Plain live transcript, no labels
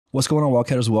What's going on,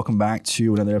 Wildcatters? Welcome back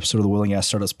to another episode of the Willing Ass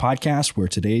Startups podcast, where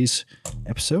today's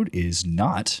episode is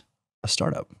not a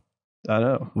startup. I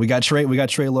know. We got Trey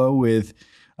Lowe with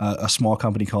a small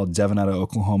company called Devon out of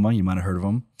Oklahoma. You might have heard of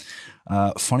them.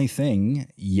 Funny thing,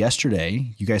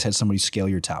 yesterday, you guys had somebody scale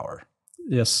your tower.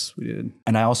 Yes, we did.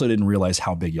 And I also didn't realize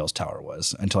how big y'all's tower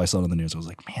was until I saw it on the news. I was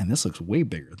like, man, this looks way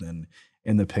bigger than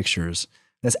in the pictures.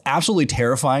 That's absolutely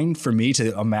terrifying for me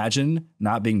to imagine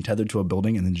not being tethered to a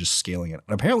building and then just scaling it.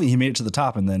 And apparently he made it to the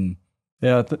top and then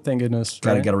thank goodness.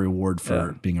 got a reward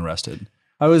for being arrested.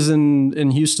 I was in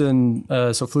Houston,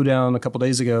 so flew down a couple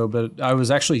days ago, but I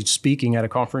was actually speaking at a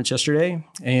conference yesterday,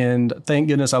 and thank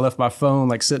goodness I left my phone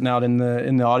like sitting out in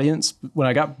the audience. When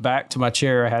I got back to my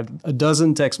chair, I had a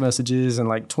dozen text messages and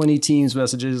like 20 Teams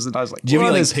messages, and I was like, "Do you have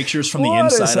any like pictures from the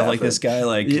inside of like this guy?"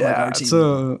 Like, yeah,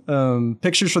 so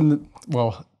pictures from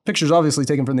pictures obviously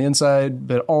taken from the inside,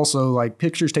 but also like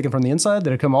pictures taken from the inside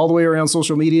that have come all the way around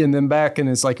social media and then back, and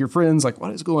it's like your friends like,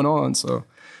 what is going on? So,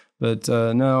 but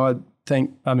no,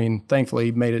 thankfully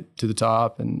he made it to the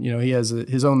top, and he has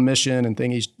his own mission and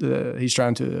thing he's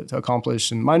trying to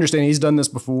accomplish. And my understanding, he's done this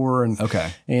before. And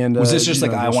okay, and was this just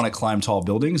like I want to climb tall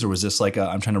buildings, or was this like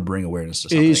I'm trying to bring awareness to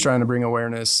something? He's trying to bring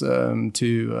awareness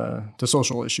to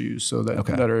social issues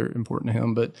that are important to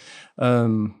him. But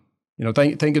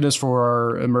thank goodness for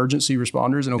our emergency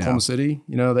responders in Oklahoma City.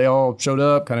 They all showed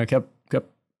up, kind of kept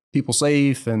people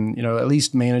safe, and at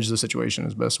least manage the situation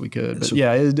as best we could. But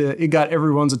it got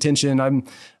everyone's attention.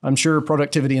 I'm sure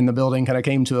productivity in the building kind of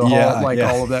came to a halt,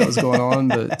 all of that was going on.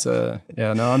 But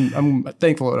I'm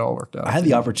thankful it all worked out. I had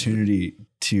the opportunity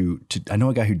to I know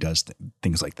a guy who does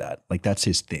things like that. Like that's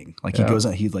his thing. Like he goes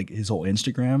out, his whole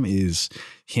Instagram is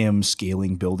him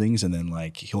scaling buildings, and then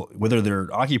like whether they're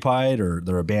occupied or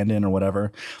they're abandoned or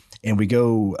whatever. And we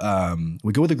go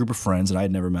with a group of friends, and I had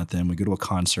never met them. We go to a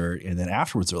concert, and then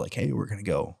afterwards they're like, "Hey, we're gonna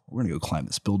go climb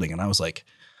this building." And I was like,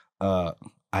 "I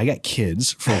got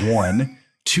kids for one,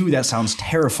 two, that sounds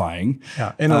terrifying,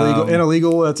 and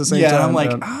illegal at the same time." Yeah, I'm like,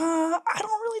 I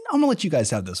don't really know. I'm gonna let you guys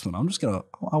have this one.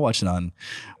 I'll watch it on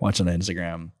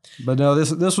Instagram. But no,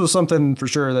 this was something for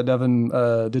sure that Devon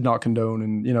did not condone,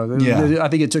 and I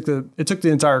think it took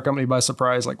the entire company by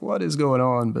surprise. Like, what is going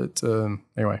on? But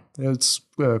anyway, it's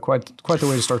quite the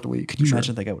way to start the week. Could you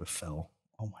imagine if that guy would have fell?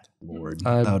 Oh my Lord,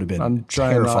 that would have been. I'm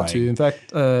trying terrifying. Not to. In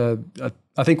fact,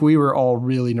 I think we were all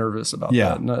really nervous about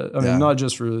that. Not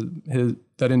just for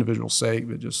that individual's sake,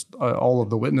 but just all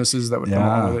of the witnesses that would come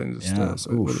on with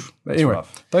it. But anyway,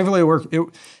 thankfully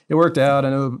it worked out. I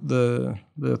know the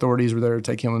authorities were there to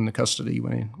take him into custody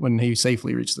when he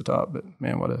safely reached the top. But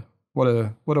man, what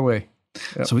a way.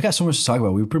 Yep. So we got so much to talk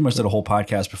about. We pretty much did a whole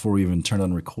podcast before we even turned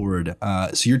on record.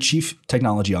 So you're Chief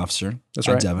Technology Officer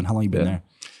at Devon. How long have you been there?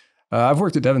 I've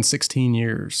worked at Devon 16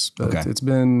 years, but it's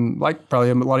been like probably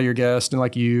a lot of your guests and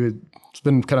like you, it's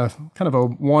been kind of a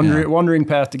wandering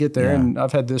path to get there. Yeah. And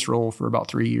I've had this role for about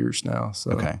 3 years now.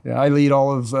 So I lead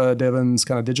all of Devon's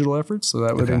kind of digital efforts. So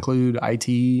that would include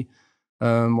IT,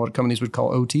 what companies would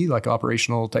call OT, like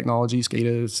operational technology,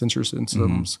 SCADA, sensor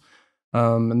systems,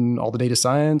 and all the data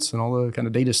science and all the kind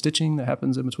of data stitching that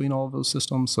happens in between all of those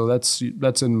systems. So that's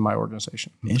in my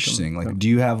organization. Interesting. Like, do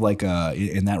you have like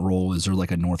in that role, is there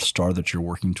like a North Star that you're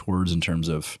working towards in terms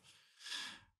of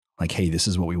like, hey, this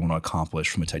is what we want to accomplish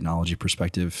from a technology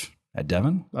perspective at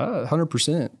Devon?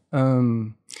 100%.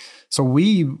 So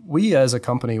we as a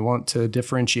company want to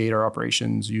differentiate our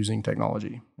operations using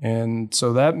technology. And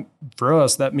so that for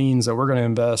us, that means that we're going to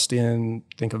invest in,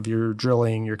 think of your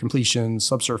drilling, your completion,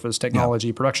 subsurface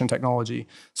technology, production technology.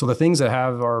 So the things that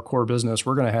have our core business,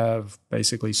 we're going to have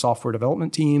basically software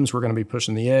development teams. We're going to be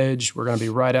pushing the edge. We're going to be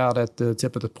right out at the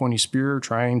tip of the pointy spear,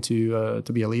 trying to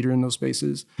be a leader in those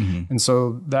spaces. Mm-hmm. And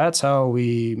so that's how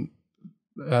we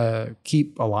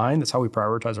keep aligned. That's how we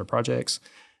prioritize our projects.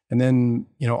 And then,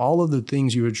 all of the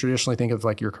things you would traditionally think of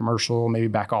like your commercial, maybe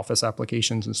back office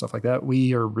applications and stuff like that,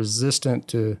 we are resistant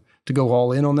to go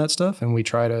all in on that stuff. And we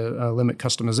try to limit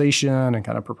customization and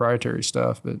kind of proprietary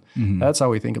stuff. But that's how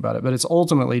we think about it. But it's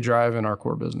ultimately driving our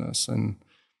core business. And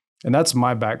that's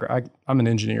my background. I'm an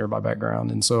engineer by background.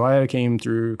 And so I came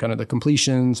through kind of the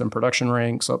completions and production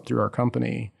ranks up through our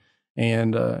company.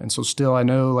 And so still I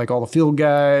know like all the field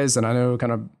guys, and I know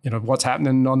kind of what's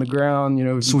happening on the ground,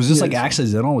 So was this like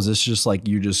accidental? Was this just like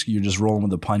you're just rolling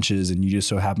with the punches and you just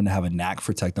so happen to have a knack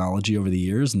for technology over the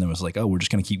years, and then it was like, oh, we're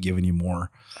just going to keep giving you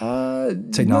more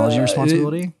technology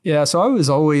responsibility? So I was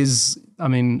always,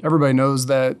 everybody knows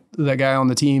that guy on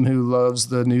the team who loves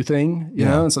the new thing, you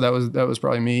know, and so that was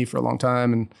probably me for a long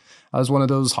time. And I was one of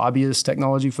those hobbyist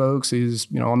technology folks who's,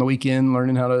 on the weekend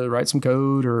learning how to write some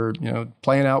code or,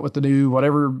 playing out with the new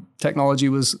whatever technology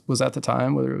was at the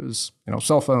time, whether it was,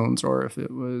 cell phones or if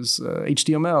it was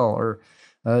HTML or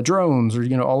drones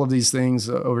or, all of these things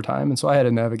over time. And so I had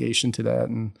a navigation to that.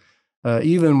 And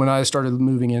even when I started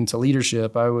moving into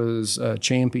leadership, I was a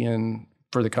champion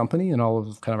for the company and all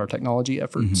of kind of our technology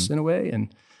efforts in a way.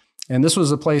 And this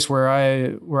was a place where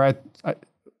I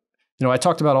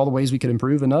talked about all the ways we could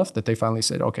improve enough that they finally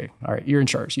said, okay, all right, you're in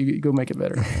charge. You go make it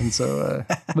better. And so,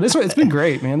 but it's been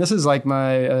great, man. This is like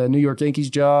my New York Yankees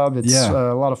job. It's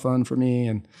a lot of fun for me.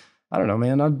 And I don't know,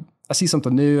 man, I see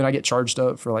something new and I get charged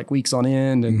up for like weeks on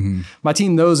end and my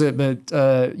team knows it, but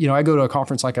I go to a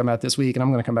conference like I'm at this week and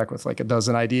I'm going to come back with like a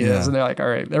dozen ideas and they're like, all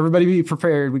right, everybody be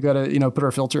prepared. We got to, put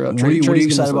our filter up. What are you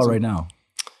excited about right now?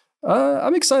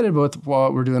 I'm excited about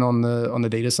what we're doing on the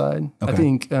data side. Okay. I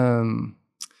think,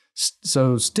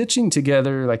 so stitching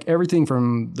together like everything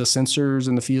from the sensors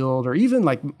in the field or even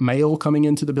like mail coming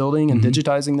into the building and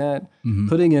digitizing that,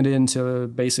 putting it into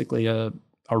basically a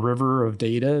river of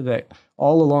data that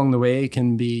all along the way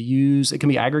can be used. It can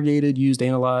be aggregated, used,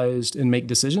 analyzed, and make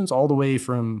decisions all the way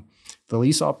from the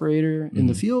lease operator in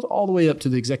the field all the way up to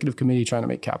the executive committee trying to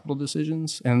make capital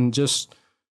decisions and just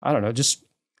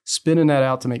spinning that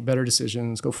out to make better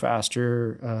decisions, go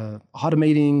faster,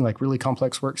 automating like really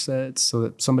complex work sets so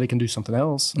that somebody can do something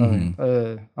else.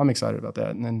 I'm excited about that.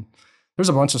 And then there's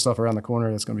a bunch of stuff around the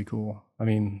corner that's going to be cool. I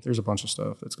mean, there's a bunch of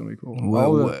stuff that's going to be cool.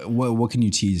 What can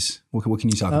you tease? What can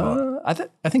you talk about?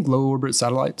 I think low orbit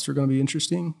satellites are going to be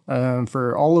interesting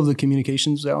for all of the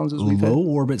communications challenges we've had. Low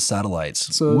orbit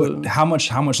satellites. So how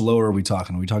much lower are we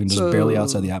talking? Are we talking just barely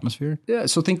outside the atmosphere? Yeah.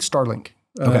 So think Starlink.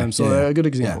 Okay. A good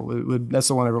example. That's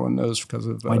the one everyone knows because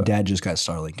of my dad just got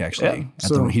Starlink actually.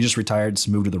 He just retired,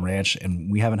 moved to the ranch, and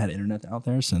we haven't had internet out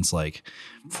there since like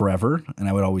forever. And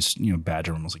I would always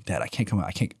badger him. I was like, Dad, I can't come out.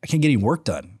 I can't get any work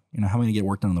done. How am I gonna get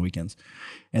work done on the weekends?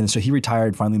 And so he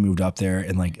retired, finally moved up there,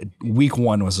 and like week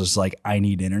one was just like, I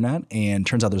need internet. And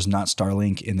turns out there's not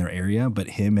Starlink in their area, but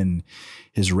him and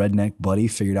his redneck buddy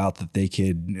figured out that they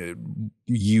could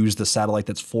use the satellite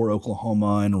that's for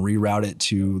Oklahoma and reroute it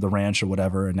to the ranch or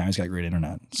whatever. And now he's got great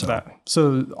internet.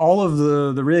 So all of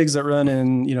the rigs that run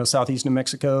in, southeast New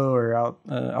Mexico or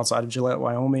outside of Gillette,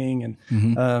 Wyoming.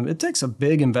 And it takes a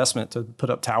big investment to put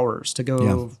up towers to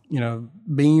go,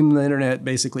 beam the internet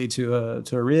basically to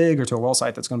a rig or to a well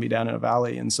site that's going to be down in a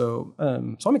valley. And so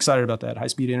I'm excited about that. High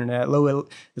speed internet,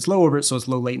 it's low orbit, so it's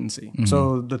low latency.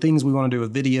 So the things we want to do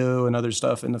with video and other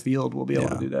stuff in the field, we'll be able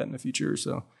to do that in the future.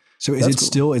 So is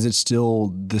it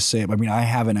still the same? I mean, I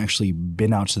haven't actually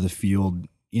been out to the field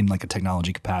in like a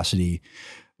technology capacity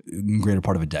in greater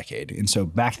part of a decade. And so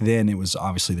back then it was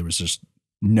obviously there was just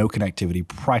no connectivity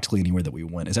practically anywhere that we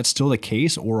went. Is that still the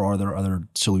case or are there other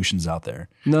solutions out there?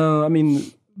 No, I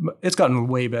mean, it's gotten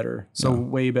way better.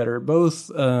 Way better.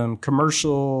 Both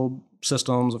commercial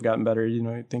systems have gotten better.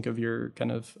 Think of your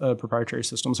kind of proprietary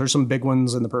systems. There's some big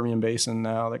ones in the Permian Basin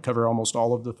now that cover almost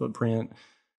all of the footprint.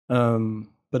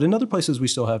 But in other places, we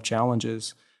still have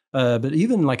challenges. But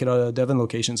even like at Devon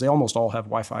locations, they almost all have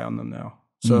Wi-Fi on them now.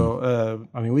 So,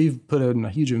 we've put in a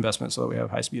huge investment so that we have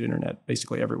high-speed internet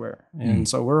basically everywhere. And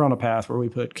so we're on a path where we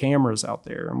put cameras out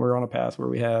there, and we're on a path where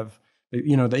we have,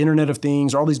 the Internet of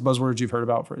Things, all these buzzwords you've heard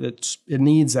about. It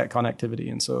needs that connectivity.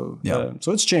 And so,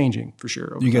 so it's changing for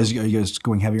sure. Are you guys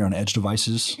going heavier on edge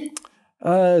devices?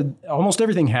 Almost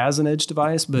everything has an edge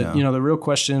device, but the real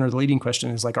question or the leading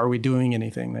question is like, are we doing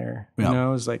anything there?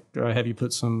 It's like, have you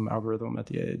put some algorithm at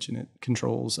the edge and it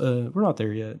controls? We're not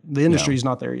there yet. The industry is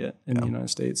not there yet in the United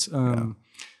States.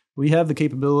 We have the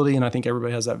capability, and I think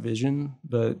everybody has that vision,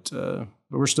 but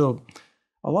we're still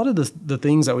a lot of the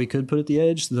things that we could put at the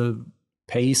edge. The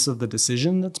pace of the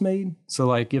decision that's made. So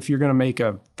like if you're going to make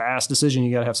a fast decision,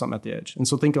 you got to have something at the edge. And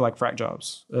so think of like frac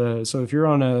jobs. So if you're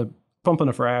on a pumping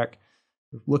a frac,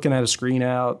 looking at a screen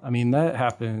out, that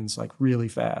happens like really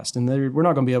fast. And we're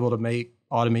not going to be able to make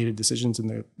automated decisions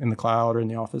in the cloud or in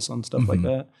the office on stuff like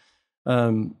that.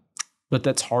 But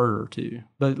that's harder too.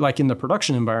 But like in the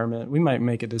production environment, we might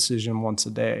make a decision once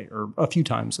a day or a few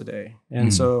times a day.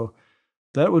 And so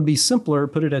that would be simpler,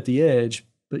 put it at the edge,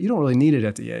 but you don't really need it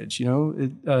at the edge.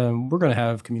 We're going to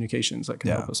have communications that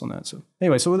can help us on that. So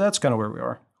anyway, so that's kind of where we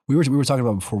are. We were talking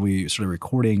about before we started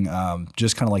recording,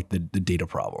 just kind of like the data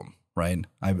problem. Right.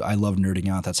 I love nerding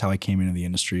out. That's how I came into the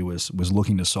industry was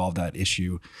looking to solve that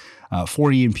issue.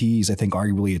 For E&Ps, I think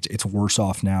arguably it's worse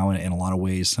off now in a lot of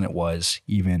ways than it was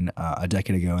even a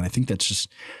decade ago. And I think that's just,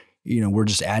 we're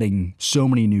just adding so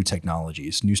many new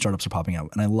technologies, new startups are popping out,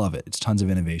 and I love it. It's tons of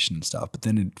innovation and stuff. But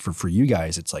then for you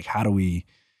guys, it's like, how do we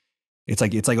it's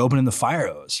like opening the fire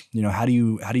hose. You know, how do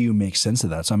you make sense of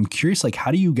that? So I'm curious, like,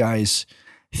 how do you guys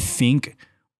think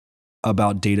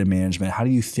about data management? How do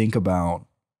you think about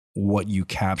what you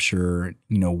capture?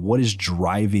 You know, what is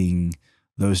driving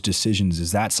those decisions?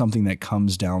 Is that something that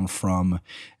comes down from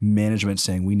management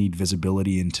saying we need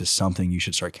visibility into something, you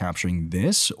should start capturing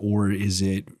this? Or is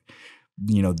it,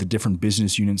 you know, the different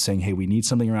business units saying, hey, we need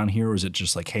something around here? Or is it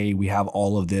just like, hey, we have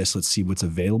all of this, let's see what's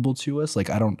available to us? Like,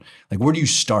 where do you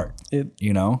start?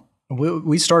 You know?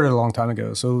 We started a long time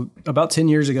ago. So about 10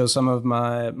 years ago, some of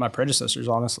my predecessors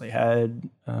honestly had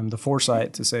the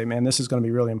foresight to say, man, this is going to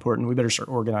be really important. We better start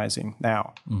organizing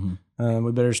now.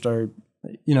 We better start,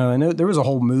 you know, and there was a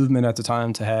whole movement at the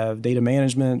time to have data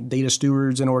management, data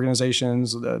stewards in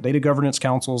organizations, data governance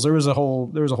councils. There was a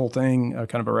whole thing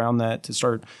kind of around that to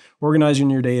start organizing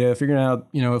your data, figuring out,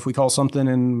 you know, if we call something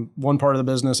in one part of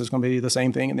the business, it's going to be the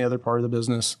same thing in the other part of the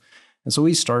business. And so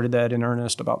we started that in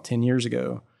earnest about 10 years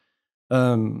ago.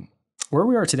 Where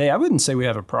we are today, I wouldn't say we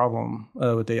have a problem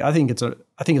with data. I think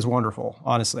it's wonderful.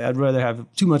 Honestly, I'd rather have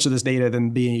too much of this data than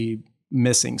be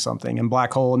missing something and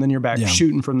black hole, and then you're back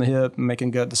shooting from the hip and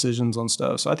making gut decisions on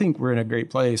stuff. So I think we're in a great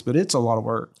place, but it's a lot of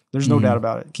work. There's no doubt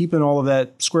about it. Keeping all of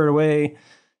that squared away,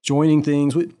 joining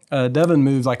things. Devon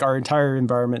moved like our entire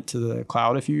environment to the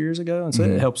cloud a few years ago, and so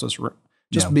it helps us.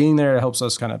 Being there helps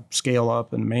us kind of scale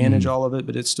up and manage all of it,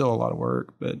 but it's still a lot of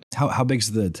work. But how big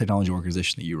is the technology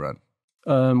organization that you run?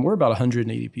 We're about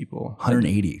 180 people.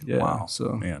 180. Yeah, wow. So,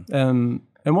 man.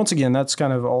 And once again, that's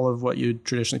kind of all of what you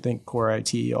traditionally think core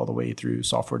IT, all the way through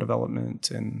software development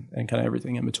and kind of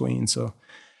everything in between. So,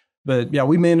 but yeah,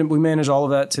 we manage all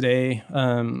of that today.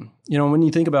 You know, when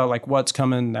you think about like what's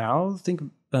coming now,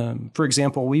 for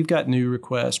example, we've got new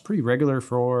requests pretty regular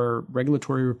for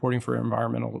regulatory reporting for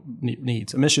environmental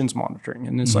needs, emissions monitoring.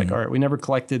 And it's like, all right, we never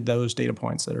collected those data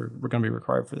points that were going to be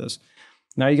required for this.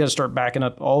 Now you got to start backing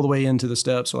up all the way into the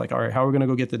steps. So like, all right, how are we going to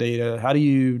go get the data? How do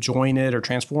you join it or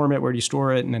transform it? Where do you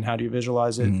store it? And then how do you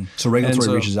visualize it? So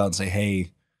regulatory reaches out and say,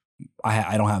 hey,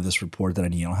 I don't have this report that I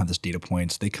need. I don't have this data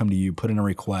points. They come to you, put in a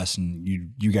request, and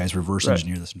you guys reverse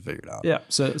engineer this and figure it out. Yeah.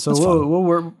 So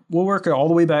we'll work all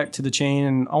the way back to the chain,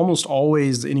 and almost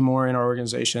always anymore in our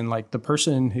organization, like the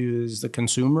person who is the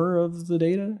consumer of the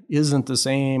data isn't the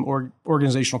same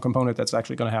organizational component that's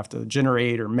actually going to have to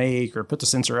generate or make or put the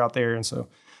sensor out there. And so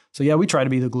yeah, we try to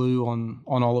be the glue on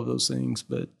all of those things,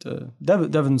 but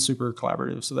Devon's super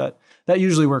collaborative. So that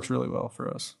usually works really well for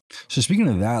us. So speaking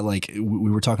of that, like we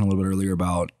were talking a little bit earlier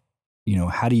about, you know,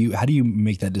 how do you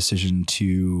make that decision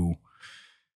to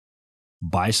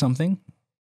buy something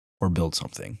or build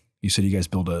something? You said you guys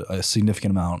build a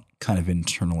significant amount kind of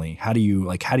internally. How do you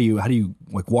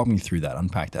walk me through that,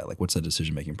 unpack that? Like, what's that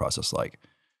decision-making process like?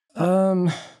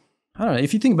 I don't know.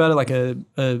 If you think about it,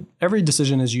 like every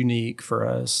decision is unique for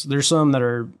us. There's some that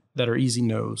are easy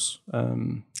no's.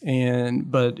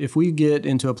 But if we get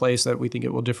into a place that we think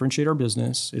it will differentiate our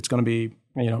business, it's going to be,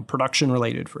 you know, production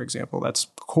related, for example. That's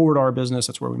core to our business.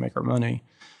 That's where we make our money.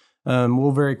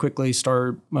 We'll very quickly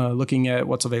start looking at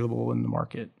what's available in the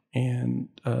market. And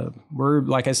we're,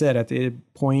 like I said, at the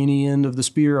pointy end of the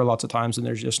spear lots of times, and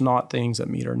there's just not things that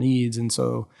meet our needs. And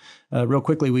so real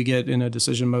quickly we get in a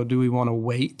decision mode. Do we want to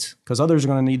wait because others are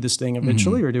going to need this thing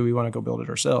eventually, or do we want to go build it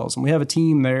ourselves? And we have a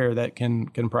team there that can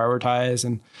prioritize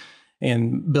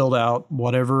and build out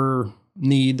whatever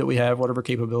need that we have, whatever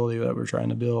capability that we're trying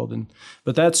to build.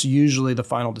 But that's usually the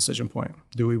final decision point.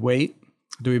 Do we wait?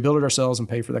 Do we build it ourselves and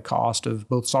pay for the cost of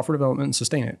both software development and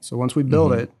sustain it? So once we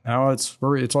build it, now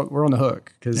we're on the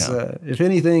hook, because if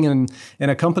anything, in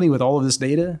a company with all of this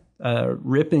data,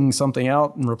 ripping something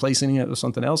out and replacing it with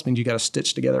something else means you got to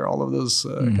stitch together all of those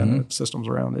kind of systems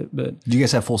around it. But do you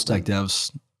guys have full stack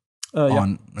devs?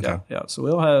 Yeah. So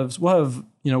we'll have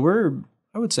you know, we're,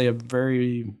 I would say, a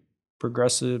very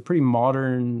progressive, pretty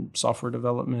modern software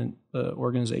development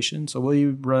organization. So we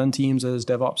run teams as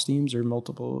DevOps teams. Or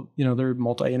multiple, you know,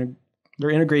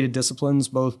 they're integrated disciplines,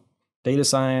 both data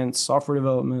science, software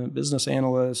development, business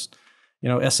analysts, you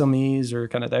know, SMEs or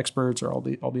kind of the experts, or all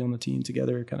be on the team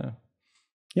together, kind of,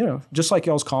 you know, just like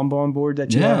y'all's Kanban board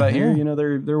that you have out here. You know,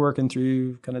 they're working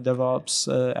through kind of DevOps,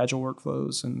 agile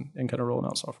workflows, and kind of rolling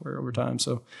out software over time.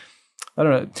 So I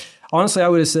don't know. Honestly, I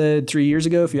would have said 3 years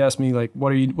ago, if you asked me, like, what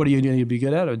do you need to be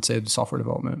good at? I would say software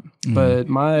development. But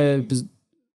my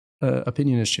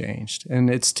opinion has changed, and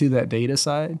it's to that data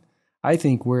side. I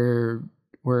think where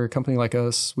a company like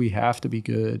us, we have to be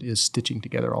good is stitching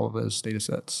together all of those data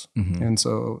sets. And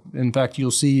so, in fact,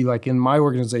 you'll see, like in my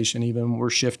organization, even we're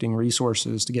shifting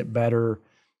resources to get better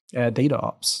at data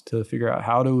ops to figure out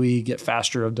how do we get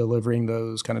faster of delivering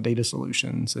those kind of data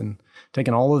solutions, and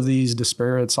taking all of these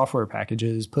disparate software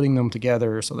packages, putting them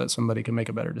together so that somebody can make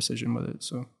a better decision with it.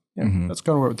 So yeah, that's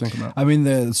kind of what we're thinking about. I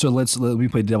mean, so let me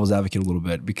play devil's advocate a little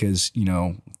bit, because, you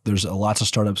know, there's lots of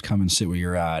startups come and sit where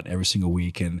you're at every single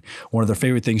week. And one of their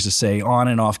favorite things to say on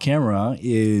and off camera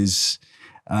is,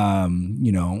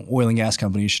 you know, oil and gas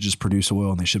companies should just produce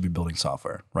oil and they should be building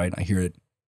software, right? I hear it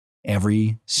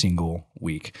every single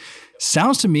week.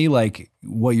 Sounds to me like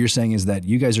what you're saying is that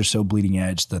you guys are so bleeding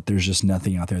edge that there's just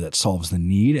nothing out there that solves the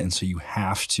need. And so you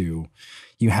have to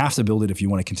build it if you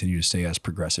want to continue to stay as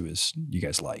progressive as you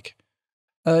guys like.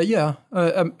 Yeah.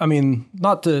 I mean,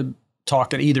 not to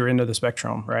talk at either end of the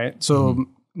spectrum, right? So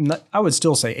I would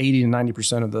still say 80 to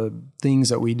 90% of the things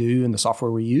that we do and the software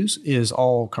we use is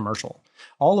all commercial.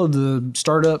 All of the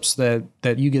startups that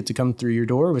you get to come through your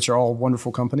door, which are all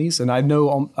wonderful companies, and I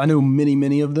know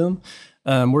many of them,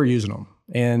 we're using them.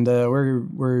 And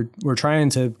we're trying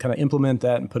to kind of implement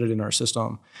that and put it in our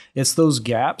system. It's those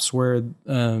gaps where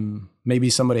maybe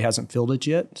somebody hasn't filled it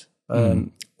yet,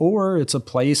 or it's a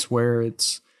place where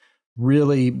it's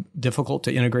really difficult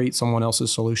to integrate someone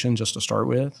else's solution just to start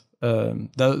with.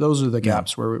 Those are the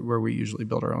gaps where we usually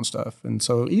build our own stuff. And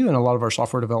so even a lot of our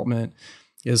software development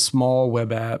is small web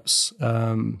apps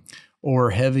or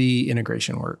heavy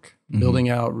integration work. Building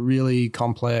out really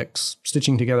complex,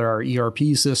 stitching together our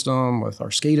ERP system with our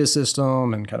SCADA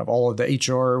system and kind of all of the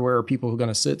HR where people are going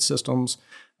to sit systems.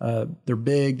 They're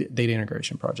big data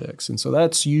integration projects. And so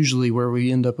that's usually where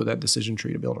we end up with that decision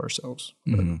tree to build ourselves.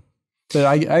 But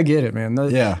I get it, man.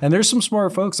 And there's some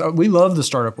smart folks. We love the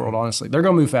startup world, honestly. They're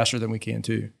going to move faster than we can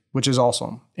too, which is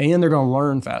awesome. And they're going to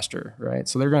learn faster, right?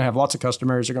 So they're going to have lots of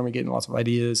customers. They're going to be getting lots of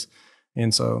ideas.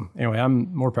 And so anyway,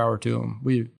 I'm more power to them.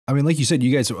 I mean, like you said,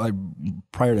 you guys,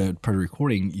 prior to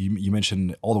recording, you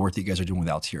mentioned all the work that you guys are doing with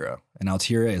Altera. And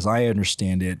Altera, as I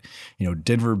understand it, you know,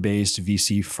 Denver-based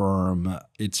VC firm.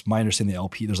 It's my understanding the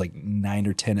LP, there's like 9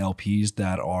 or 10 LPs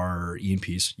that are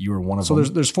E&Ps. You were one of them.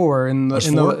 So there's 4 in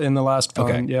the last fund.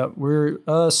 Okay. Yeah, we're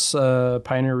us,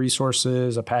 Pioneer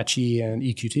Resources, Apache, and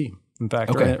EQT. In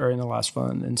fact, are in the last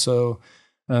fund. And so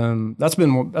that's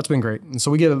been great. And so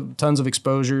we get tons of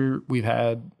exposure. We've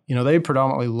had, you know, they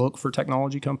predominantly look for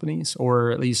technology companies,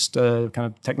 or at least kind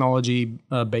of technology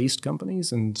based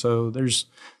companies. And so there's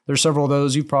several of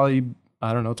those. You've probably,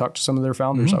 I don't know, talked to some of their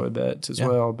founders, I would bet as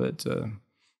well. But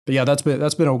yeah, that's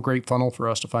been a great funnel for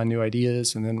us to find new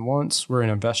ideas. And then once we're an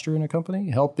investor in a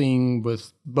company, helping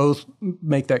with both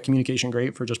make that communication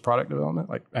great for just product development,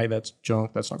 like, hey, that's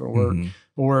junk, that's not going to work,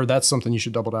 or that's something you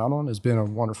should double down on, has been a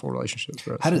wonderful relationship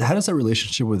for us. How does that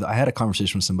relationship with? I had a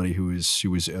conversation with somebody who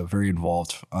was very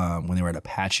involved when they were at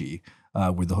Apache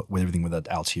with everything with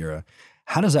Altera.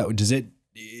 How does that?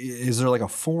 Is there like a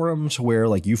forum to where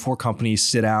like you 4 companies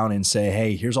sit down and say,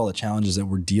 hey, here's all the challenges that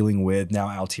we're dealing with. Now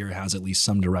Altera has at least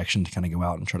some direction to kind of go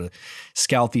out and try to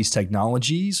scout these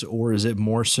technologies? Or is it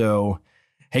more so,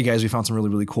 hey guys, we found some really,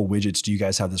 really cool widgets. Do you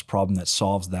guys have this problem that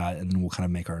solves that? And then we'll kind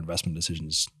of make our investment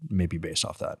decisions maybe based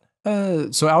off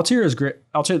that. So Altera is great.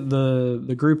 Altera,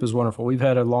 the group is wonderful. We've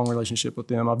had a long relationship with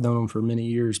them. I've known them for many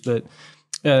years, but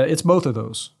it's both of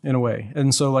those in a way.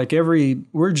 And so like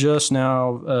we're just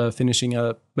now finishing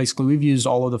up, basically we've used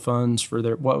all of the funds for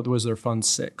what was their fund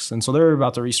 6. And so they're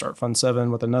about to restart fund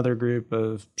 7 with another group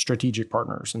of strategic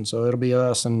partners. And so it'll be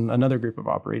us and another group of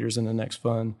operators in the next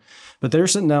fund. But they're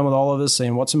sitting down with all of us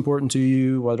saying, what's important to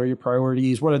you? What are your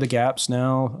priorities? What are the gaps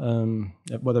now?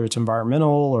 Whether it's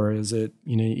environmental, or is it,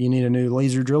 you know, you need a new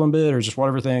laser drilling bit, or just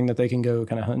whatever thing that they can go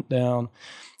kind of hunt down.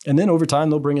 And then over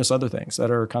time, they'll bring us other things that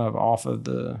are kind of off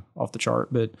the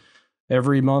chart. But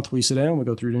every month we sit down, we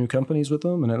go through new companies with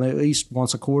them. And at least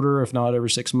once a quarter, if not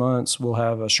every 6 months, we'll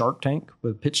have a Shark Tank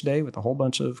with pitch day with a whole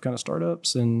bunch of kind of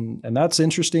startups. And that's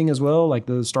interesting as well. Like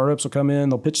the startups will come in,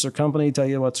 they'll pitch their company, tell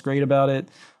you what's great about it.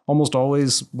 Almost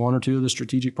always 1 or 2 of the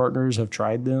strategic partners have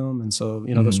tried them. And so,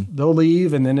 you know, they'll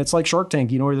leave, and then it's like Shark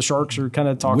Tank, you know, where the sharks are kind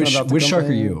of talking about the which company. shark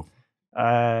are you?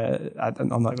 I'm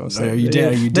not going to say. Are you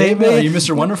David? Are you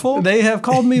Mr. Wonderful? They have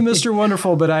called me Mr.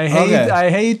 Wonderful, but I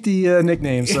hate the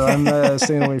nickname, so I'm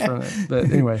staying away from it. But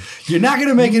anyway, you're not going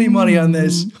to make any money on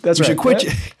this. That's right. Quit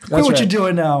what you're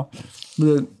doing now.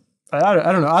 But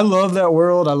I don't know. I love that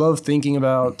world. I love thinking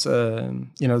about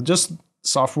you know, just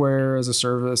software as a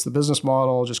service, the business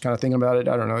model. Just kind of thinking about it.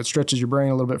 I don't know. It stretches your brain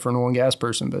a little bit for an oil and gas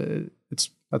person, but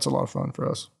that's a lot of fun for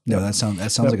us. No, that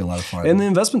sounds like a lot of fun. And the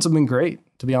investments have been great,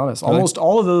 to be honest. Really? Almost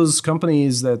all of those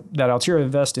companies that Altera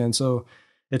invest in. So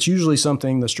it's usually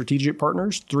something the strategic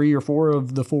partners, 3 or 4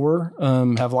 of the 4,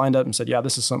 have lined up and said, yeah,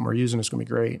 this is something we're using. It's going to be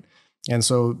great. And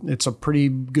so it's a pretty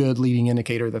good leading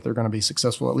indicator that they're going to be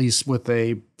successful, at least with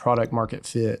a product market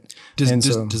fit.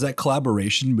 Does that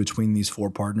collaboration between these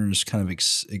 4 partners kind of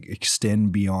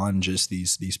extend beyond just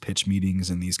these pitch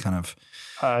meetings and these kind of?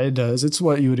 It does. It's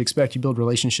what you would expect. You build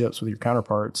relationships with your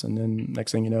counterparts, and then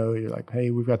next thing you know, you're like,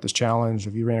 hey, we've got this challenge.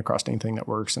 Have you ran across anything that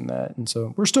works in that? And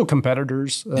so we're still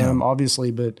competitors, obviously,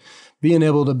 but being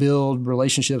able to build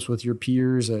relationships with your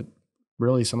peers at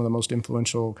really some of the most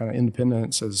influential kind of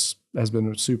independents has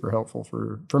been super helpful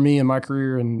for me in my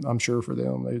career, and I'm sure for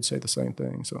them they would say the same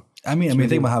thing. So I mean,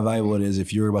 think about how valuable it is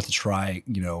if you're about to try,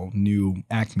 new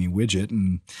Acme widget,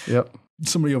 and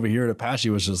somebody over here at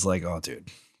Apache was just like, oh, dude,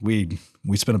 we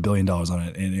spent $1 billion on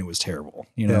it and it was terrible.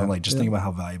 Just think about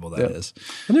how valuable that is.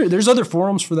 And there's other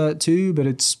forums for that too, but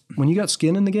it's when you got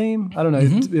skin in the game, I don't know,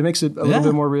 it makes it a little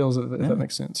bit more real, if that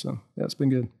makes sense. So yeah, it's been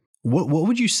good. What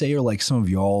would you say are like some of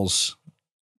y'all's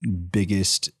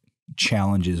biggest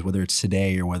challenges, whether it's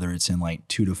today or whether it's in like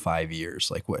 2 to 5 years?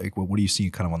 Like what do you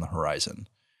see kind of on the horizon?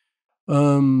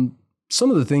 Some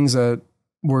of the things that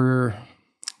we're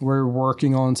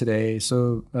working on today.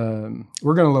 So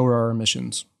we're going to lower our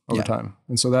emissions over time.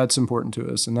 And so that's important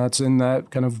to us. And that's in that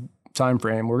kind of time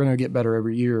frame. We're going to get better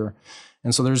every year.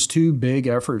 And so there's 2 big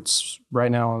efforts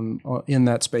right now in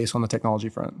that space on the technology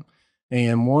front.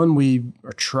 And one, we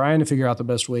are trying to figure out the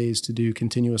best ways to do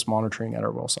continuous monitoring at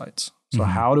our well sites. So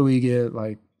how do we get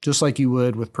just like you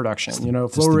would with production,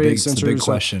 flow rate sensors. It's the big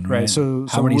question, right? So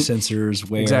how many sensors,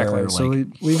 where? Exactly. So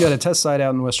we've got a test site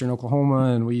out in Western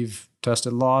Oklahoma, and we've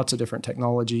tested lots of different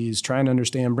technologies, trying to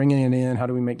understand, bringing it in, how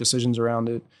do we make decisions around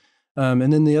it?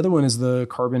 And then the other one is the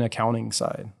carbon accounting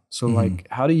side. So like,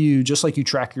 how do you, just like you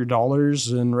track your dollars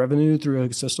and revenue through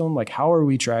a system, like how are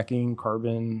we tracking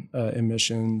carbon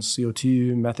emissions,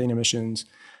 CO2, methane emissions?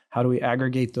 How do we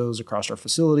aggregate those across our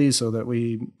facilities so that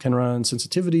we can run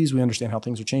sensitivities? We understand how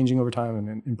things are changing over time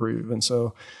and improve. And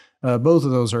so both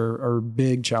of those are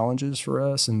big challenges for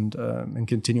us, and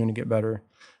continuing to get better.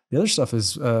 The other stuff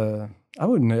is,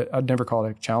 I'd never call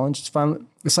it a challenge.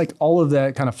 It's like all of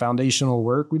that kind of foundational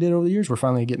work we did over the years, we're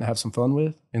finally getting to have some fun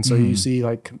with. And so you see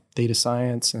like data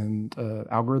science and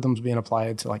algorithms being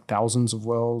applied to like thousands of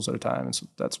wells at a time. And so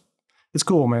it's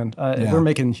cool, man. We're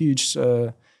making huge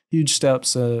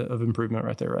steps of improvement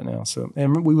right there right now. So,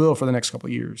 and we will for the next couple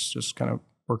of years, just kind of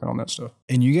working on that stuff.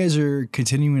 And you guys are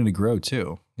continuing to grow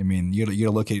too. I mean, you got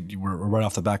to look at, we're right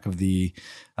off the back of the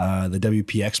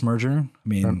WPX merger. I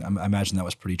mean, I imagine that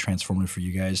was pretty transformative for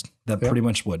you guys. That pretty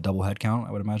much double head count,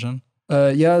 I would imagine.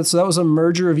 So that was a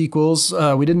merger of equals.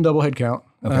 We didn't double head count.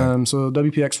 Okay. So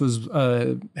WPX was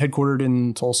headquartered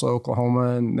in Tulsa,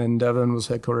 Oklahoma, and then Devon was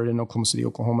headquartered in Oklahoma City,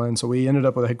 Oklahoma. And so we ended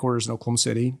up with a headquarters in Oklahoma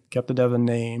City, kept the Devon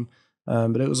name.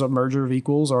 But it was a merger of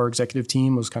equals. Our executive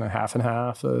team was kind of half and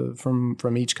half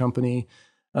from each company.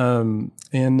 And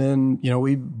then,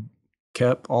 we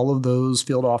kept all of those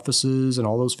field offices and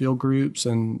all those field groups,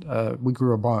 and we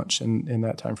grew a bunch in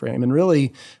that time frame. And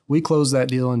really, we closed that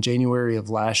deal in January of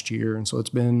last year, and so it's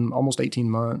been almost 18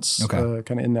 months, kind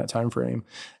of in that time frame,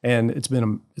 and it's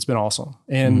been awesome.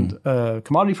 And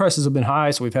commodity prices have been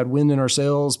high, so we've had wind in our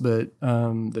sails, but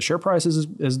the share price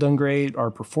has done great.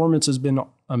 Our performance has been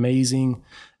amazing,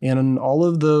 and all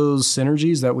of those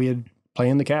synergies that we had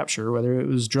planned to capture, whether it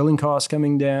was drilling costs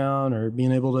coming down or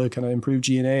being able to kind of improve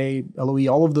G&A, LOE,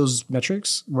 all of those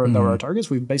metrics that were our targets,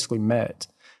 we've basically met.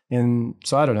 And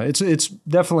so I don't know, it's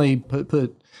definitely put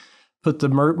the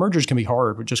mergers can be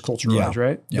hard with just culture-wise,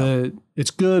 right? Yeah. But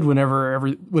it's good when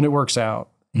it works out.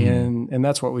 And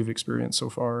that's what we've experienced so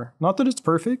far. Not that it's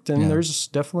perfect, and there's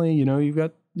definitely,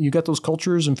 you got those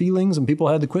cultures and feelings, and people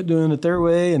had to quit doing it their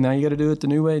way, and now you got to do it the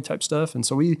new way type stuff. And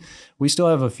so we still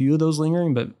have a few of those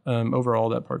lingering, but overall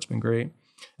that part's been great.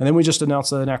 And then we just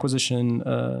announced an acquisition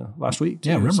last week too.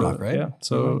 Yeah, Rimrock, right? Yeah,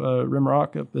 so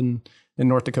Rimrock up in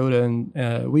North Dakota,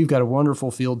 and we've got a wonderful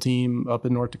field team up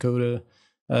in North Dakota.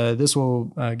 This will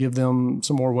give them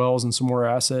some more wells and some more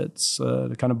assets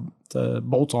to kind of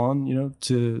bolt on,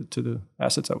 to the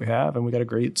assets that we have. And we got a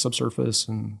great subsurface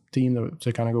and team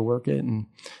to kind of go work it and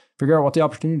figure out what the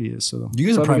opportunity is. So you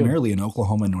guys are primarily in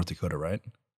Oklahoma and North Dakota, right?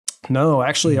 No,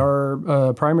 actually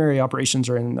our primary operations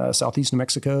are in southeast New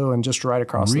Mexico and just right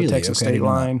across the Texas state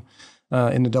line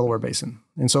in the Delaware Basin.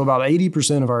 And so about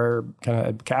 80% of our kind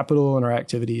of capital and our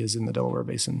activity is in the Delaware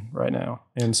Basin right now.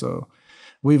 And so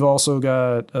we've also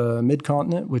got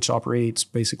Mid-Continent, which operates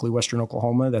basically Western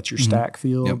Oklahoma. That's your stack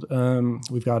field. Yep.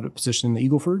 We've got a position in the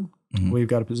Eagle Ford. We've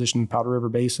got a position in Powder River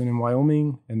Basin in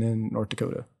Wyoming, and then North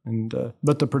Dakota. And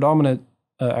but the predominant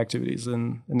activities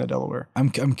in the Delaware. I'm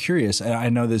curious. I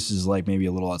know this is like maybe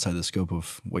a little outside the scope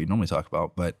of what you normally talk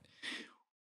about, but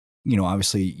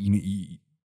obviously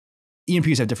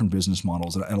E&Ps have different business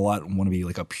models, and a lot want to be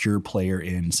like a pure player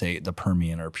in, say, the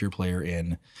Permian, or a pure player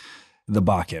in the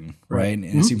Bakken, right? And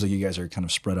it seems like you guys are kind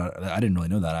of spread out. I didn't really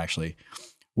know that, actually.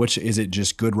 Which is it?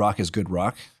 Just good rock is good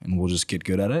rock, and we'll just get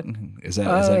good at it. Is that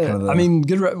kind of the? I mean,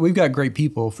 we've got great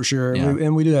people for sure,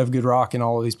 and we do have good rock in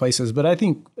all of these places. But I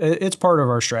think it's part of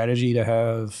our strategy to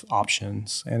have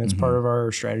options, and it's part of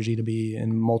our strategy to be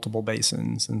in multiple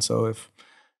basins. And so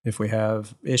if we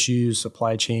have issues,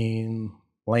 supply chain,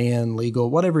 land, legal,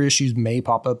 whatever issues may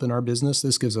pop up in our business,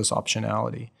 this gives us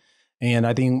optionality. And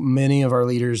I think many of our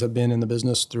leaders have been in the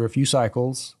business through a few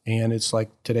cycles, and it's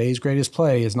like today's greatest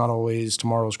play is not always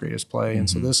tomorrow's greatest play. And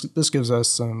so this gives us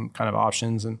some kind of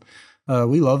options. And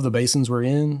we love the basins we're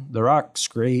in. The rock's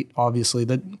great, obviously.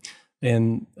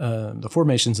 And the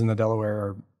formations in the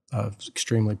Delaware are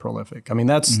extremely prolific. I mean,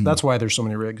 that's why there's so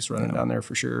many rigs running down there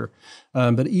for sure.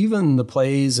 But even the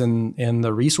plays and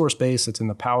the resource base that's in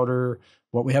the Powder,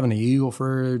 what we have in the Eagle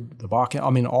Ford, the Bakken, I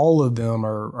mean, all of them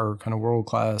are kind of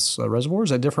world-class reservoirs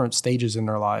at different stages in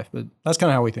their life. But that's kind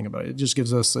of how we think about it. It just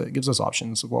gives us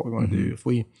options of what we want to do. If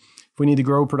we need to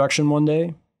grow production one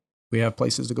day, we have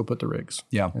places to go put the rigs.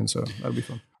 Yeah. And so that'd be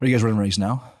fun. Are you guys running rigs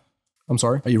now? I'm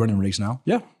sorry? Are you running rigs now?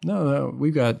 Yeah. No.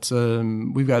 We've got,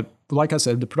 like I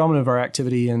said, the predominant of our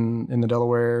activity in the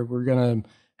Delaware. We're going to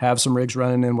have some rigs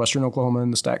running in Western Oklahoma in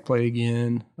the stack play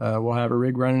again. We'll have a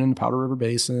rig running in the Powder River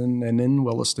Basin and in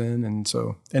Williston.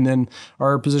 And then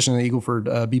our position in the Eagle Ford,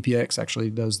 BPX actually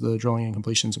does the drilling and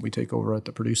completions, and we take over at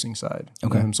the producing side.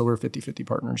 Okay. So we're 50-50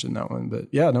 partners in that one. But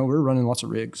yeah, no, we're running lots of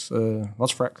rigs,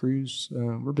 lots of frac crews.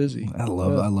 We're busy. I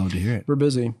love to hear it. We're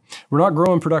busy. We're not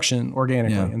growing production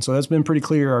organically. Yeah. And so that's been pretty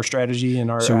clear, our strategy and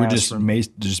our. So we're just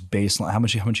baseline. How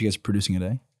much you guys producing a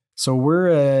day? So we're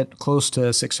at close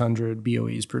to 600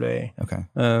 BOEs per day. Okay.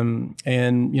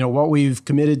 And what we've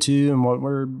committed to and what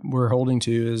we're holding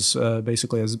to is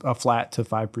basically as a flat to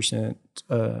 5%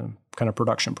 kind of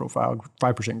production profile,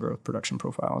 5% growth production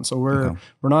profile. And so we're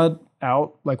not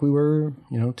out like we were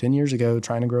 10 years ago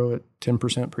trying to grow at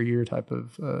 10% per year type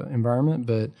of environment,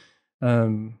 but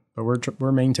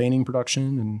we're maintaining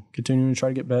production and continuing to try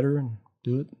to get better and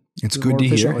do it. It's good to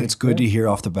hear. It's good to hear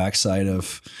off the backside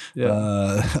of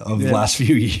the last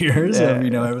few years of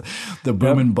the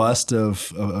boom and bust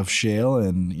of shale,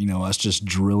 and us just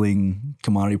drilling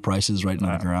commodity prices right into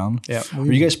the ground. Yeah, are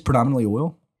you guys predominantly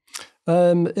oil?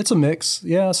 It's a mix.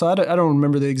 Yeah. So I don't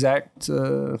remember the exact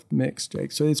mix,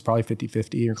 Jake. So it's probably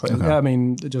 50-50 or close. Okay. Yeah. I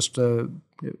mean, just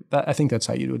I think that's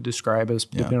how you would describe us,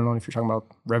 depending on if you're talking about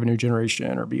revenue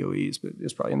generation or BOEs, but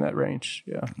it's probably in that range.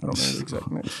 Yeah. I don't know the exact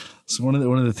mix. So one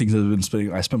of the things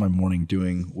I spent my morning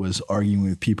doing was arguing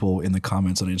with people in the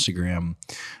comments on Instagram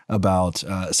about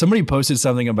somebody posted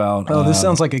something about this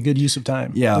sounds like a good use of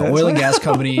time. Yeah, oil and gas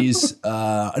companies.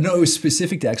 No, it was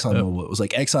specific to ExxonMobil. It was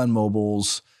like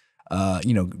ExxonMobil's.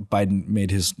 Biden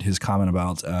made his comment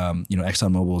about,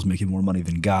 ExxonMobil is making more money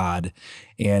than God.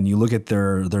 And you look at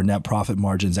their net profit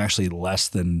margins, actually less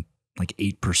than like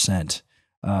 8%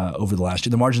 over the last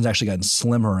year. The margin's actually gotten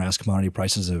slimmer as commodity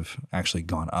prices have actually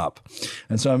gone up.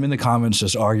 And so I'm in the comments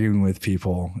just arguing with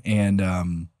people. And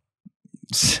I'm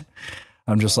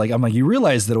like, you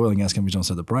realize that oil and gas companies don't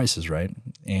set the prices, right?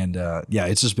 And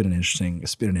it's been an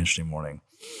interesting morning.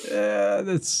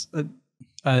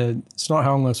 It's not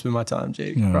how I'm going to spend my time,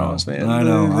 Jake. No, promise, man. I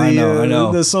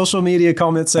know. The social media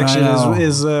comment section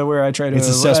is where I try to. It's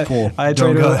a cesspool. I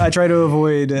try to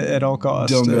avoid at all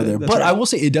costs. Don't go there. But right. I will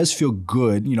say it does feel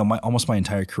good. Almost my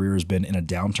entire career has been in a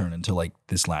downturn until like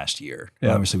this last year.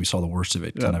 Yeah. Obviously, we saw the worst of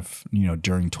it kind of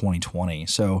during 2020.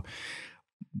 So,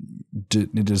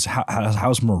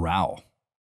 how's morale?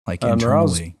 Like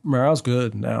internally, morale's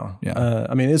good now. Yeah.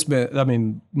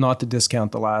 Not to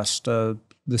discount the last.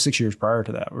 The 6 years prior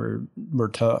to that were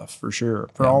tough for sure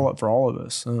for all of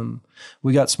us.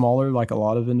 We got smaller like a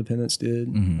lot of independents did,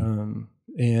 and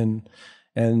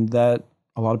that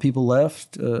a lot of people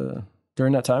left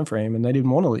during that time frame, and they didn't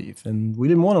want to leave, and we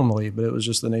didn't want them to leave, but it was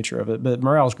just the nature of it. But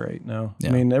morale's great now. Yeah.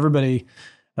 I mean, everybody,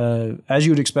 as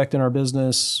you would expect in our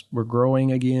business, we're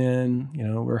growing again.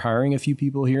 We're hiring a few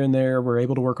people here and there. We're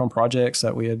able to work on projects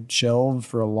that we had shelved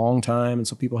for a long time, and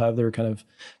so people have their kind of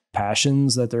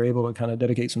passions that they're able to kind of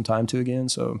dedicate some time to again.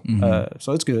 So,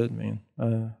 so it's good, man.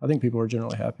 I think people are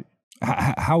generally happy.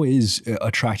 How is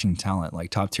attracting talent,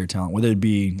 like top tier talent, whether it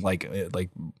be like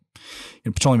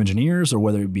petroleum engineers or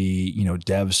whether it be,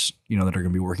 devs, that are going to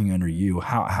be working under you?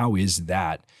 How is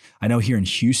that? I know here in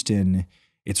Houston,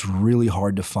 it's really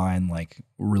hard to find like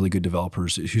really good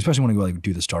developers who especially want to go like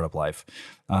do the startup life.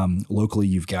 Locally,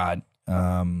 you've got,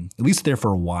 at least there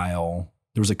for a while,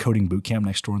 there was a coding boot camp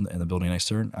next door in the building next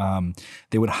door.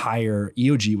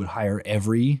 EOG would hire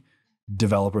every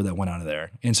developer that went out of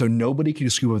there. And so nobody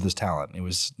could scoop up this talent. It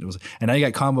was, and now you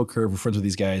got Combo Curve, we're friends with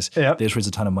these guys. Yep. They just raised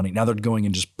a ton of money. Now they're going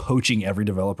and just poaching every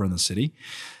developer in the city.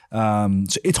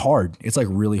 So it's hard. It's like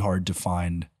really hard to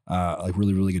find like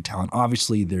really, really good talent.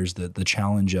 Obviously there's the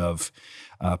challenge of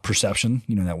perception,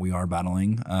 you know, that we are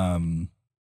battling.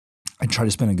 I try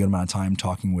to spend a good amount of time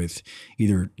talking with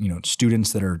either, you know,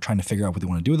 students that are trying to figure out what they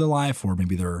want to do with their life, or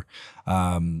maybe they're,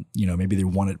 you know, maybe they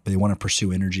want to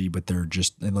pursue energy, but they're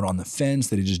on the fence,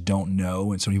 that they just don't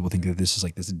know. And some people think that this is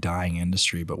like this dying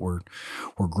industry, but we're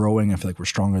growing. I feel like we're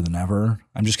stronger than ever.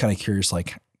 I'm just kind of curious,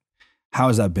 like, how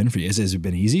has that been for you? Has it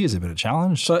been easy? Has it been a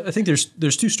challenge? So I think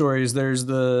there's two stories. There's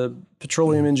the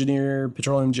petroleum engineer,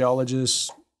 petroleum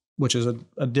geologist, which is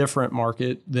a different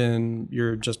market than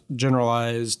your just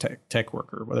generalized tech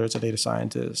worker, whether it's a data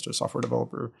scientist or software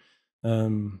developer,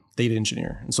 data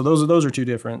engineer. And so those are two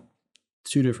different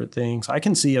things. I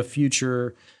can see a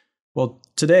future. Well,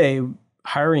 today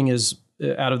hiring is,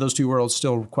 out of those two worlds,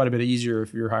 still quite a bit easier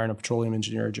if you're hiring a petroleum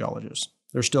engineer or geologist.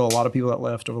 There's still a lot of people that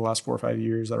left over the last 4 or 5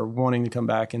 years that are wanting to come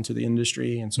back into the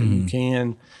industry. And so you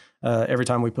can, every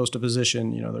time we post a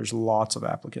position, you know, there's lots of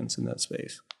applicants in that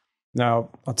space. Now,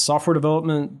 software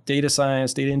development, data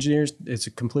science, data engineers, it's a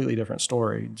completely different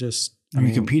story.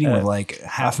 You're competing with like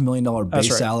 $500,000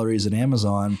 base salaries at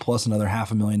Amazon, plus another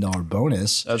 $500,000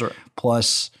 bonus. That's right.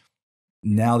 Plus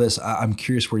now I'm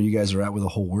curious where you guys are at with the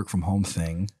whole work from home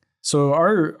thing. So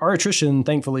our attrition,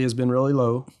 thankfully, has been really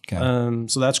low. Okay.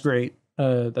 So that's great.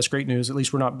 That's great news. At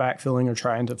least we're not backfilling or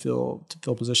trying to fill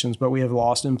positions, but we have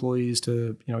lost employees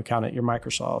to, you know, count at your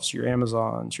Microsofts, your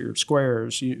Amazons, your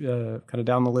Squares, kind of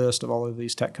down the list of all of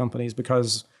these tech companies,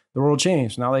 because the world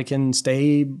changed. Now they can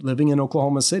stay living in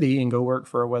Oklahoma City and go work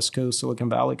for a West Coast Silicon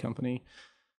Valley company.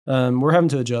 We're having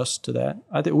to adjust to that.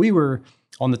 I think we were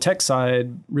on the tech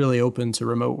side really open to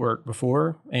remote work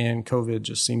before, and COVID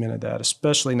just cemented that,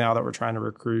 especially now that we're trying to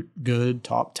recruit good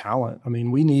top talent. I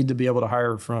mean, we need to be able to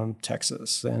hire from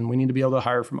Texas, and we need to be able to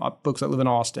hire from folks that live in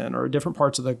Austin or different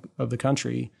parts of the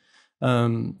country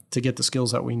to get the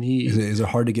skills that we need. Is it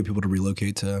hard to get people to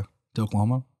relocate to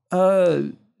Oklahoma?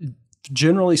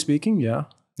 Generally speaking, yeah.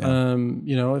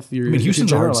 You know, if you're,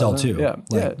 Houston's a hard sell too. Yeah.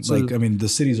 The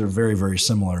cities are very, very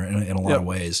similar in a lot of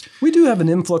ways. We do have an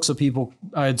influx of people,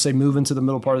 I'd say, moving to the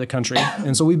middle part of the country.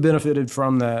 And so we've benefited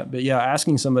from that. But yeah,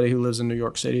 asking somebody who lives in New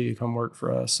York City to come work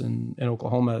for us in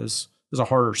Oklahoma is a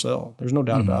harder sell. There's no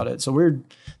doubt about it. So we are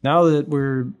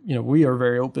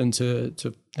very open to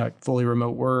like fully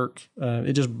remote work.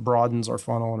 It just broadens our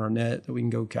funnel and our net that we can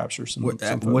go capture some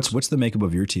folks. What's the makeup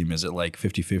of your team? Is it like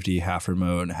 50-50, half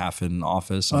remote, half in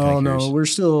office? No, we're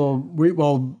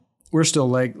still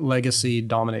like legacy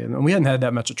dominated, and we hadn't had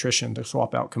that much attrition to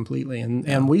swap out completely.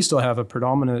 And we still have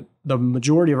the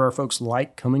majority of our folks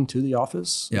like coming to the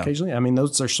office occasionally. I mean,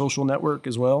 those are social network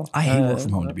as well. I hate work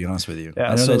from home, to be honest with you.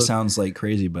 I know that sounds like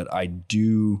crazy, but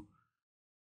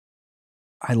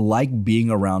I like being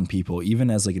around people,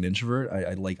 even as like an introvert.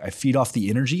 I feed off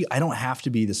the energy. I don't have to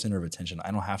be the center of attention.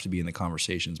 I don't have to be in the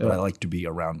conversations, but I like to be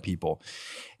around people.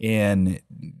 And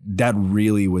that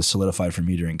really was solidified for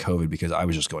me during COVID, because I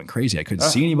was just going crazy. I couldn't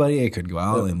see anybody. I couldn't go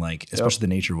out and especially the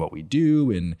nature of what we do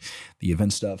and the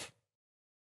event stuff.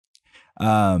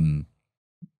 Lisa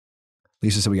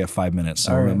said we got 5 minutes,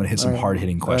 so I'm going to hit some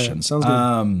hard-hitting questions. Sounds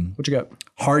good. What you got?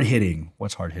 Hard-hitting.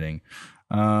 What's hard-hitting?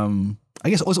 I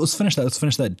guess let's finish that. Let's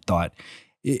finish that thought.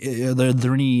 Are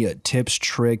there any tips,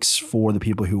 tricks for the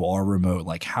people who are remote?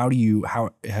 Like, how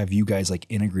have you guys like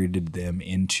integrated them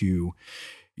into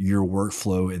your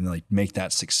workflow and like make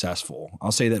that successful?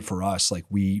 I'll say that for us, like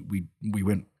we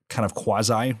went kind of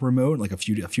quasi remote, like a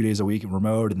few days a week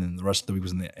remote, and then the rest of the week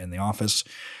was in the office.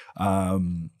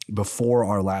 Before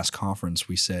our last conference,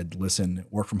 we said, listen,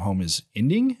 work from home is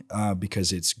ending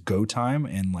because it's go time.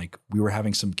 And like we were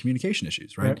having some communication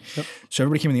issues, right? Yep. So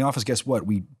everybody came in the office. Guess what?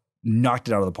 We knocked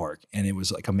it out of the park, and it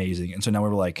was like amazing. And so now we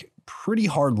were like pretty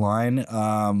hard line,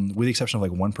 with the exception of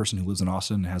like one person who lives in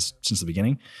Austin and has since the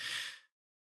beginning.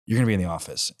 You're going to be in the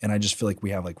office. And I just feel like we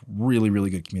have like really, really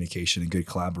good communication and good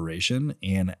collaboration.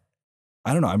 And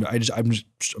I don't know.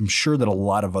 I'm sure that a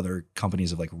lot of other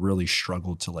companies have like really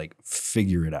struggled to like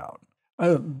figure it out.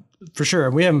 For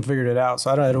sure, we haven't figured it out. So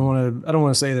I don't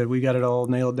want to say that we got it all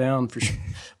nailed down for sure.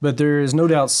 But there is no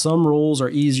doubt some roles are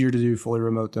easier to do fully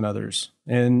remote than others.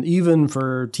 And even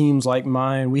for teams like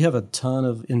mine, we have a ton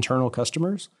of internal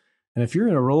customers. And if you're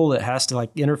in a role that has to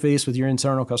like interface with your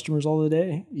internal customers all the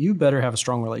day, you better have a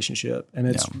strong relationship. And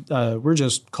it's we're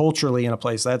just culturally in a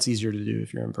place that's easier to do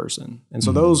if you're in person. And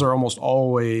so those are almost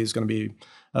always going to be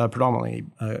predominantly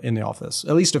in the office,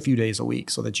 at least a few days a week,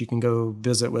 so that you can go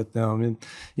visit with them. And,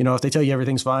 you know, if they tell you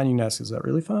everything's fine, you can ask, is that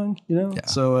really fine? You know? Yeah.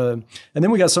 So, and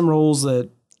then we got some roles that,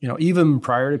 you know, even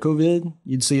prior to COVID,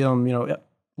 you'd see them, you know,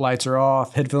 lights are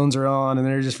off, headphones are on, and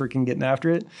they're just freaking getting after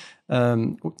it.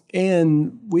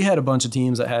 And we had a bunch of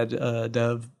teams that had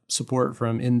dev support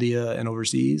from India and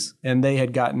overseas, and they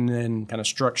had gotten in kind of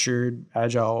structured,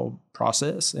 agile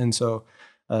process. And so,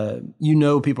 you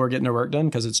know, people are getting their work done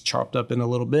because it's chopped up into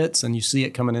little bits and you see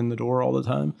it coming in the door all the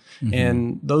time. Mm-hmm.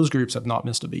 And those groups have not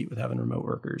missed a beat with having remote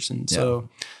workers. And so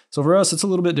for us, it's a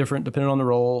little bit different depending on the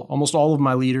role. Almost all of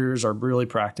my leaders are really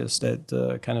practiced at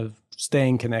kind of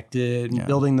staying connected and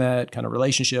building that kind of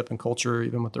relationship and culture,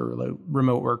 even with their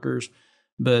remote workers.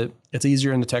 But it's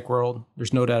easier in the tech world.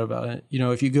 There's no doubt about it. You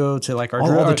know, if you go to like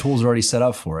all the tools are already set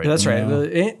up for it. That's right.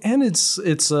 And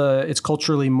it's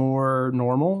culturally more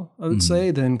normal, I would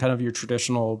say, than kind of your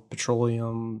traditional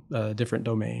petroleum, different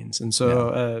domains. And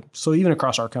so, so even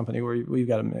across our company, we've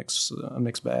got a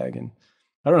mixed bag. And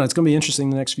I don't know, it's going to be interesting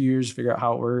the next few years to figure out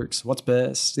how it works. What's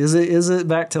best? Is it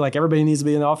back to like everybody needs to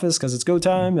be in the office because it's go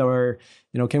time, or,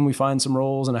 you know, can we find some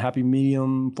roles in a happy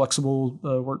medium, flexible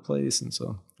workplace? And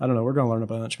so I don't know. We're going to learn a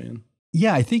bunch, man.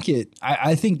 Yeah, I think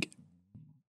I think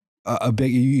a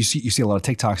big, you see a lot of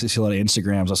TikToks, you see a lot of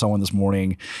Instagrams. I saw one this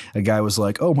morning. A guy was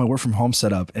like, "Oh, my work from home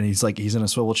setup," and he's in a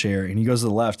swivel chair, and he goes to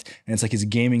the left, and it's like his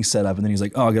gaming setup, and then he's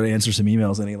like, "Oh, I got to answer some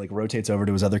emails," and he like rotates over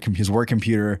to his work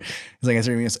computer. He's like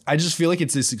answering emails. I just feel like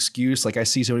it's this excuse. Like I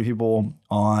see so many people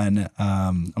on,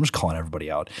 I'm just calling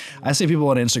everybody out. I see people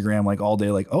on Instagram like all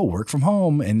day, like, "Oh, work from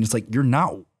home," and it's like you're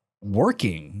not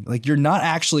working. Like you're not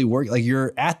actually working. Like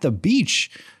you're at the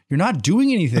beach. You're not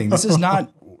doing anything. This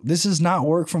is not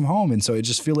work from home. And so I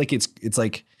just feel like it's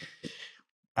like,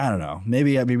 I don't know,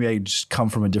 maybe I just come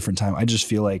from a different time. I just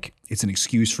feel like it's an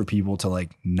excuse for people to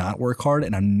like not work hard.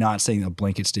 And I'm not saying a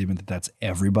blanket statement that that's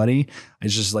everybody.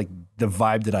 It's just like the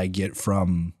vibe that I get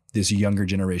from this younger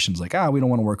generation's like, we don't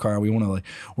want to work hard. We want to like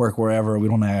work wherever. We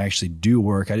don't actually do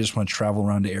work. I just want to travel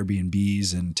around to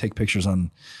Airbnbs and take pictures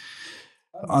on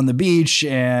the beach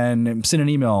and send an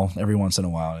email every once in a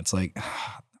while. And it's like,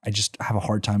 I just have a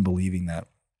hard time believing that.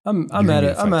 I'm at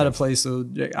a place. So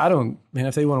I don't, man,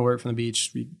 if they want to work from the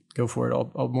beach, go for it.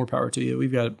 All more power to you.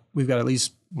 We've got at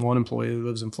least one employee who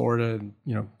lives in Florida and,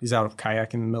 you know, he's out of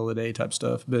kayaking in the middle of the day type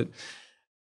stuff. But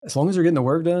as long as they're getting the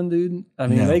work done, dude, I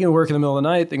mean, they can work in the middle of the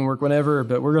night, they can work whenever,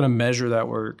 but we're going to measure that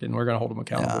work and we're going to hold them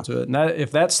accountable to it. And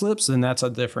if that slips, then that's a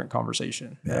different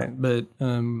conversation. Yeah. Right? But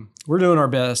we're doing our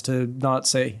best to not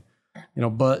say, you know,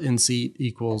 butt in seat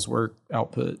equals work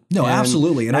output. No,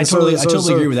 absolutely. And I totally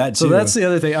agree with that too. So that's the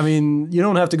other thing. I mean, you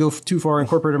don't have to go too far in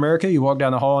corporate America. You walk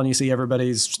down the hall and you see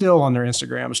everybody's still on their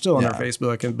Instagram, still on their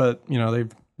Facebook, but you know,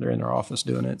 they're in their office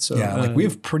doing it. So like we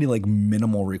have pretty like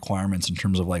minimal requirements in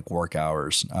terms of like work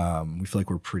hours. We feel like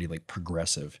we're pretty like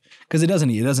progressive because it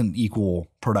doesn't equal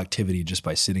productivity just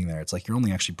by sitting there. It's like you're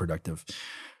only actually productive.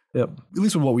 Yep. At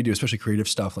least with what we do, especially creative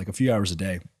stuff, like a few hours a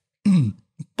day.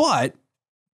 But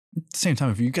at the same time,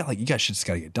 if you got shit that's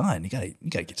got to get done, you got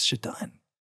to get shit done,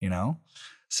 you know?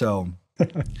 So,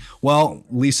 well,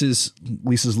 Lisa's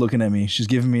looking at me. She's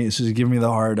giving me the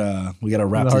hard, we got to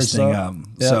wrap this thing up.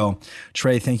 Yeah. So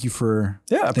Trey, thank you for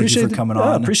coming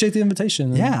on. Appreciate the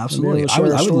invitation. Yeah, absolutely. I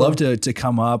would love to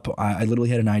come up. I literally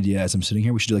had an idea as I'm sitting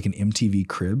here. We should do like an MTV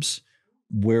Cribs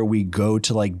where we go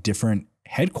to like different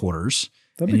headquarters.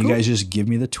 And you guys just give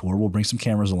me the tour. We'll bring some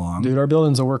cameras along. Dude, our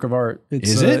building's a work of art.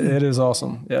 Is it? It is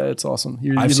awesome. Yeah, it's awesome.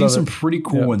 I've seen some pretty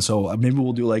cool ones. So maybe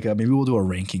we'll do a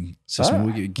ranking system.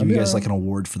 We'll give you guys like an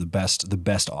award for the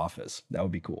best office. That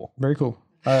would be cool. Very cool.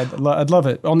 I'd love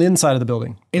it. On the inside of the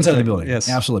building. Inside of the building. Yes.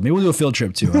 Absolutely. Maybe we'll do a field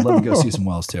trip too. I'd love to go see some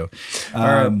wells too. All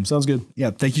right. Sounds good. Yeah.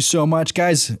 Thank you so much,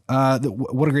 guys.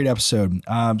 What a great episode.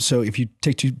 So if you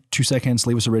take two seconds,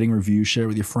 leave us a rating review, share it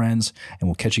with your friends, and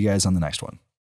we'll catch you guys on the next one.